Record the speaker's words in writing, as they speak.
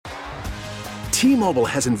T-Mobile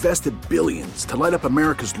has invested billions to light up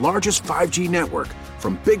America's largest 5G network,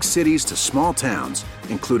 from big cities to small towns,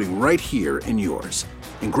 including right here in yours.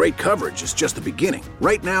 And great coverage is just the beginning.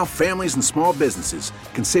 Right now, families and small businesses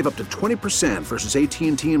can save up to 20% versus AT&T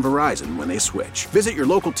and Verizon when they switch. Visit your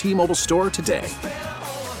local T-Mobile store today.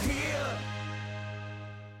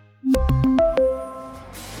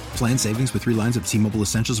 Plan savings with 3 lines of T-Mobile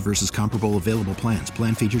Essentials versus comparable available plans.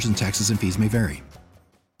 Plan features and taxes and fees may vary.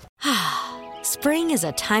 Spring is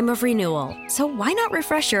a time of renewal, so why not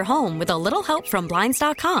refresh your home with a little help from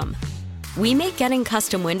Blinds.com? We make getting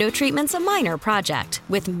custom window treatments a minor project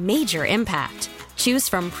with major impact. Choose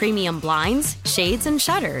from premium blinds, shades, and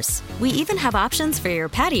shutters. We even have options for your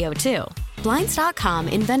patio, too. Blinds.com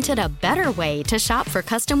invented a better way to shop for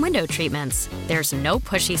custom window treatments. There's no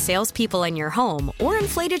pushy salespeople in your home or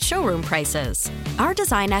inflated showroom prices. Our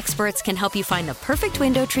design experts can help you find the perfect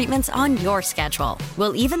window treatments on your schedule.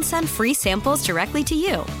 We'll even send free samples directly to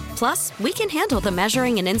you. Plus, we can handle the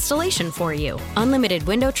measuring and installation for you. Unlimited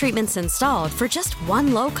window treatments installed for just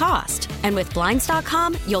one low cost. And with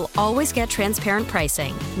Blinds.com, you'll always get transparent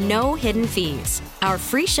pricing. No hidden fees. Our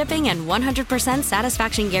free shipping and 100%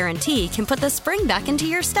 satisfaction guarantee can put the spring back into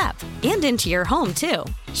your step and into your home, too.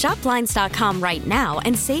 Shop Blinds.com right now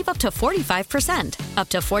and save up to 45%. Up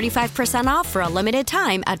to 45% off for a limited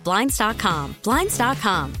time at Blinds.com.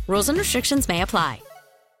 Blinds.com. Rules and restrictions may apply.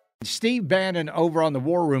 Steve Bannon over on the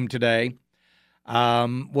War Room today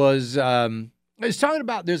was talking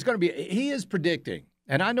about there's going to be, he is predicting,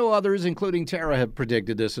 and I know others, including Tara, have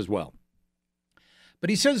predicted this as well.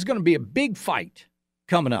 But he says there's going to be a big fight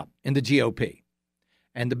coming up in the GOP.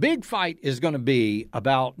 And the big fight is going to be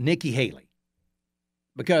about Nikki Haley.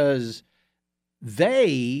 Because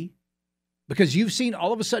you've seen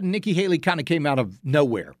all of a sudden Nikki Haley kind of came out of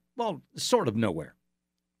nowhere. Well, sort of nowhere.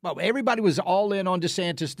 Well, everybody was all in on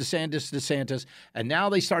DeSantis, and now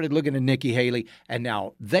they started looking at Nikki Haley, and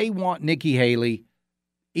now they want Nikki Haley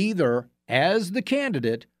either as the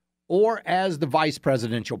candidate or as the vice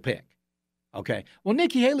presidential pick. Okay. Well,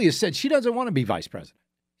 Nikki Haley has said she doesn't want to be vice president.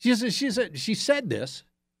 She said this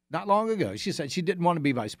not long ago. She said she didn't want to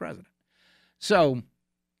be vice president. So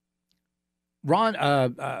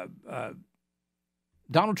Donald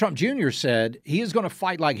Trump Jr. said he is going to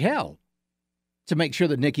fight like hell to make sure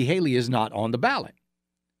that Nikki Haley is not on the ballot.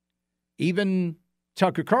 Even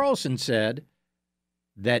Tucker Carlson said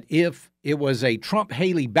that if it was a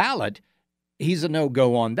Trump-Haley ballot, he's a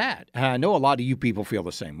no-go on that. I know a lot of you people feel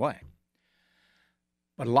the same way.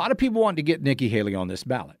 But a lot of people want to get Nikki Haley on this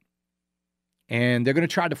ballot. And they're going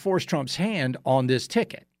to try to force Trump's hand on this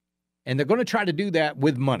ticket. And they're going to try to do that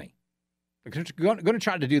with money. They're going to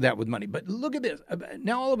try to do that with money. But look at this.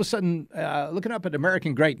 Now, all of a sudden, looking up at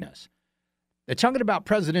American greatness, they're talking about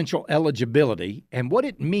presidential eligibility and what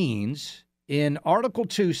it means in Article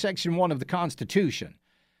 2, Section 1 of the Constitution,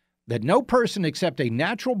 that no person except a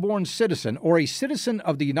natural-born citizen or a citizen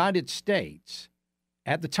of the United States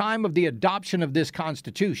at the time of the adoption of this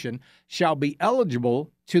Constitution shall be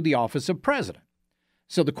eligible to the office of president.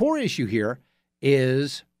 So the core issue here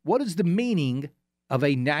is, what is the meaning of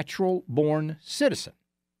a natural-born citizen?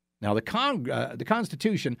 Now, the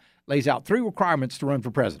Constitution lays out 3 requirements to run for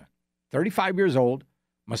president. 35 years old,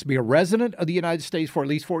 must be a resident of the United States for at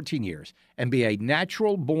least 14 years, and be a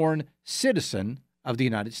natural-born citizen of the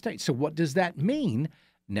United States. So what does that mean,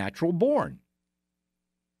 natural-born?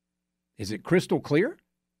 Is it crystal clear?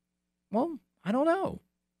 Well, I don't know.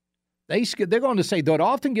 They're going to say, though it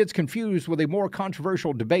often gets confused with a more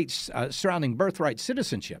controversial debate surrounding birthright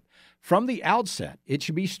citizenship. From the outset, it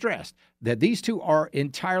should be stressed that these two are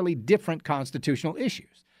entirely different constitutional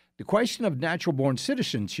issues. The question of natural-born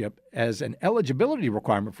citizenship as an eligibility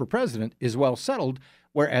requirement for president is well settled,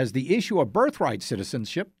 whereas the issue of birthright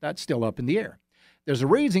citizenship, that's still up in the air. There's a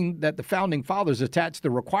reason that the Founding Fathers attached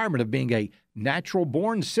the requirement of being a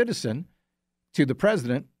natural-born citizen to the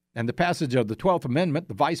president and the passage of the 12th Amendment,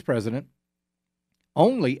 the vice president,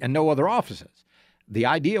 only and no other offices. The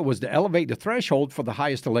idea was to elevate the threshold for the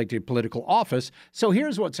highest elected political office. So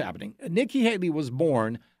here's what's happening. Nikki Haley was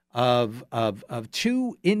born of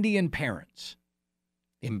 2 Indian parents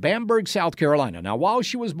in Bamberg, South Carolina. Now, while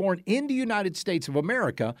she was born in the United States of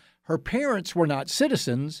America, her parents were not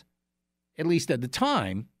citizens. At least at the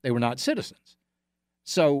time, they were not citizens.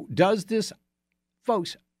 So does this,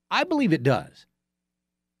 folks, I believe it does.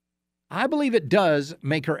 I believe it does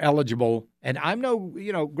make her eligible, and I'm no,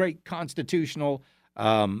 great constitutional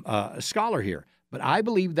scholar here, but I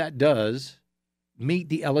believe that does meet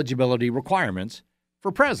the eligibility requirements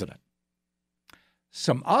for president.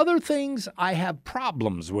 Some other things I have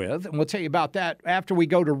problems with, and we'll tell you about that after we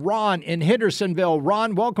go to Ron in Hendersonville.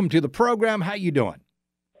 Ron, welcome to the program. How you doing?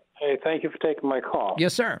 Hey, thank you for taking my call.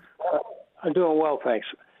 Yes, sir. I'm doing well, thanks.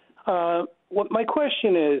 What my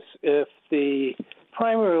question is, if the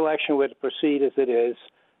primary election were to proceed as it is,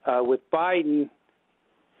 with Biden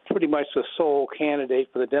pretty much the sole candidate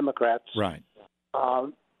for the Democrats, right?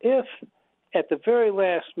 If at the very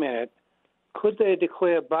last minute, could they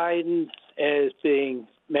declare Biden as being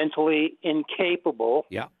mentally incapable,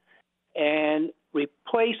 and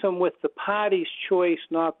replace him with the party's choice,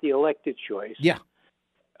 not the elected choice,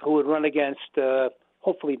 who would run against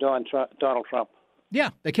hopefully Donald Trump? Yeah,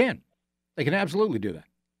 they can. They can absolutely do that.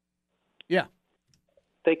 Yeah.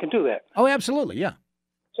 They can do that. Oh, absolutely, yeah.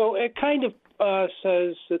 So it kind of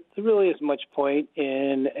says that there really isn't much point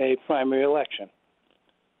in a primary election.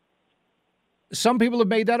 Some people have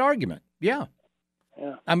made that argument, yeah.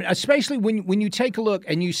 I mean, especially when you take a look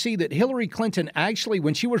and you see that Hillary Clinton actually,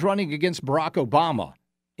 when she was running against Barack Obama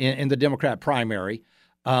in the Democrat primary,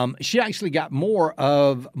 she actually got more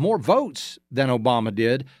votes than Obama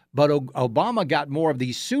did, but Obama got more of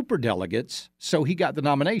these super delegates, so he got the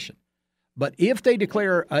nomination. But if they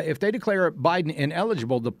declare Biden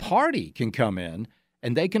ineligible, the party can come in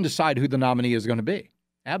and they can decide who the nominee is going to be.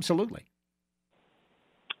 Absolutely.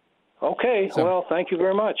 Okay. Well, thank you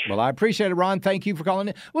very much. Well, I appreciate it, Ron. Thank you for calling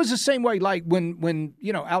in. It was the same way like when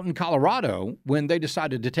out in Colorado, when they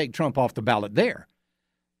decided to take Trump off the ballot there.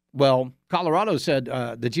 Well, Colorado said,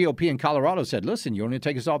 the GOP in Colorado said, listen, you want to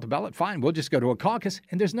take us off the ballot? Fine, we'll just go to a caucus,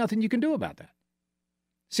 and there's nothing you can do about that.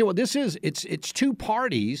 See, what this is, it's two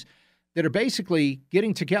parties that are basically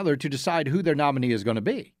getting together to decide who their nominee is going to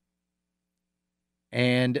be.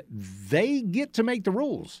 And they get to make the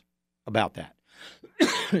rules about that.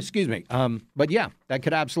 Excuse me. But, yeah, that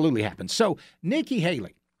could absolutely happen. So, Nikki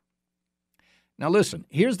Haley. Now, listen,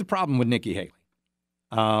 here's the problem with Nikki Haley.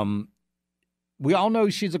 We all know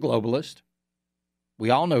she's a globalist. We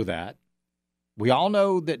all know that. We all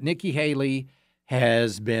know that Nikki Haley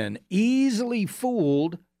has been easily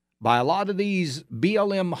fooled by a lot of these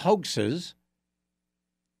BLM hoaxes.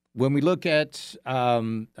 When we look at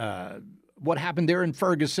what happened there in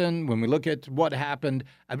Ferguson, when we look at what happened,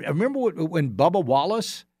 I remember when Bubba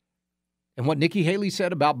Wallace and what Nikki Haley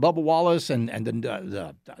said about Bubba Wallace and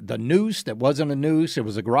the noose that wasn't a noose, it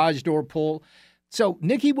was a garage door pull. So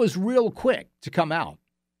Nikki was real quick to come out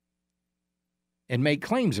and make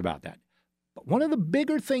claims about that. But one of the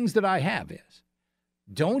bigger things that I have is,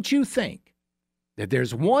 don't you think that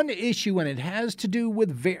there's one issue, and it has to do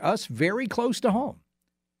with us very close to home,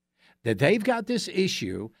 that they've got this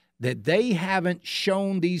issue that they haven't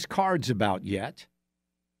shown these cards about yet,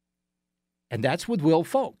 and that's with Will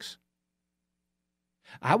Folks.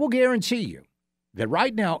 I will guarantee you that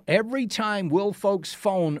right now, every time Will Folks'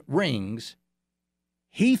 phone rings,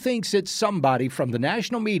 he thinks it's somebody from the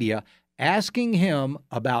national media asking him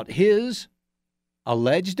about his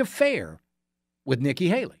alleged affair with Nikki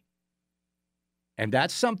Haley. And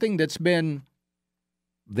that's something that's been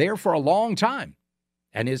there for a long time,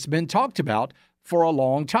 and it's been talked about for a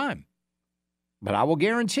long time. But I will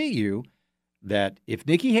guarantee you that if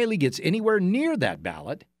Nikki Haley gets anywhere near that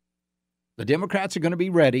ballot, the Democrats are going to be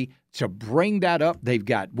ready to bring that up. They've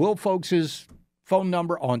got Will Folks' phone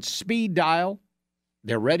number on speed dial.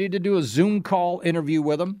 They're ready to do a Zoom call interview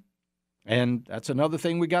with him, and that's another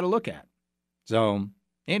thing we got to look at. So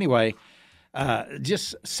anyway,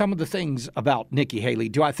 just some of the things about Nikki Haley.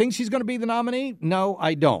 Do I think she's going to be the nominee? No,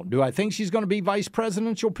 I don't. Do I think she's going to be vice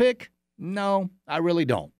presidential pick? No, I really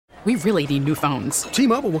don't. We really need new phones.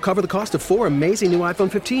 T-Mobile will cover the cost of 4 amazing new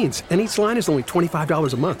iPhone 15s, and each line is only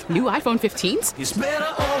 $25 a month. New iPhone 15s? It's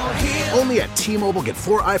better over here. Only at T-Mobile, get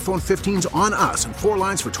 4 iPhone 15s on us and 4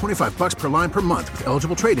 lines for $25 per line per month with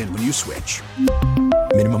eligible trade-in when you switch.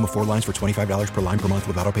 Minimum of 4 lines for $25 per line per month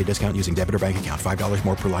with autopay discount using debit or bank account. $5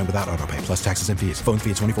 more per line without autopay, plus taxes and fees. Phone fee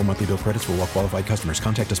at 24 monthly bill credits for well-qualified customers.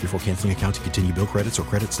 Contact us before canceling account to continue bill credits or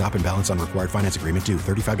credit stop and balance on required finance agreement due.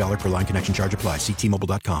 $35 per line connection charge applies. See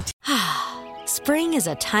T-Mobile.com. Spring is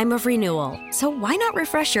a time of renewal, so why not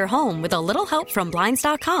refresh your home with a little help from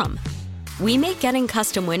Blinds.com? We make getting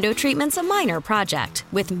custom window treatments a minor project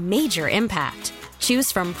with major impact.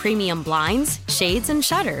 Choose from premium blinds, shades, and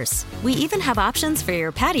shutters. We even have options for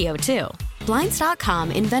your patio, too.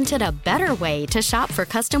 Blinds.com invented a better way to shop for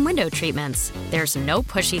custom window treatments. There's no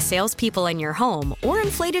pushy salespeople in your home or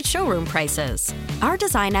inflated showroom prices. Our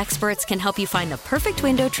design experts can help you find the perfect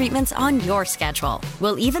window treatments on your schedule.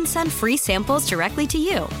 We'll even send free samples directly to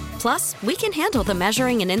you. Plus, we can handle the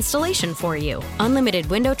measuring and installation for you. Unlimited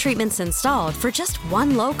window treatments installed for just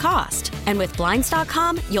one low cost. And with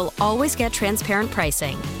Blinds.com, you'll always get transparent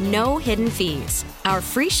pricing. No hidden fees. Our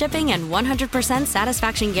free shipping and 100%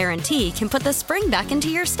 satisfaction guarantee can put the spring back into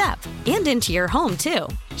your step and into your home, too.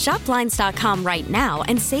 Shop Blinds.com right now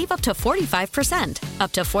and save up to 45%.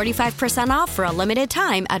 Up to 45% off for a limited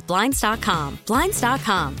time at Blinds.com.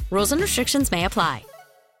 Blinds.com. Rules and restrictions may apply.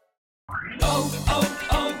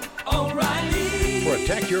 O'Reilly.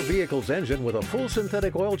 Protect your vehicle's engine with a full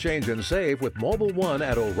synthetic oil change and save with Mobil 1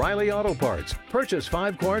 at O'Reilly Auto Parts. Purchase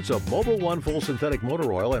 5 quarts of Mobil 1 full synthetic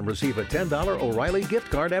motor oil and receive a $10 O'Reilly gift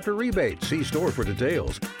card after rebate. See store for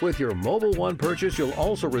details. With your Mobil 1 purchase, you'll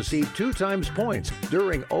also receive 2 times points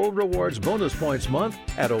during O Rewards Bonus Points Month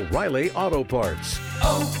at O'Reilly Auto Parts.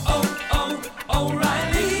 O'Reilly.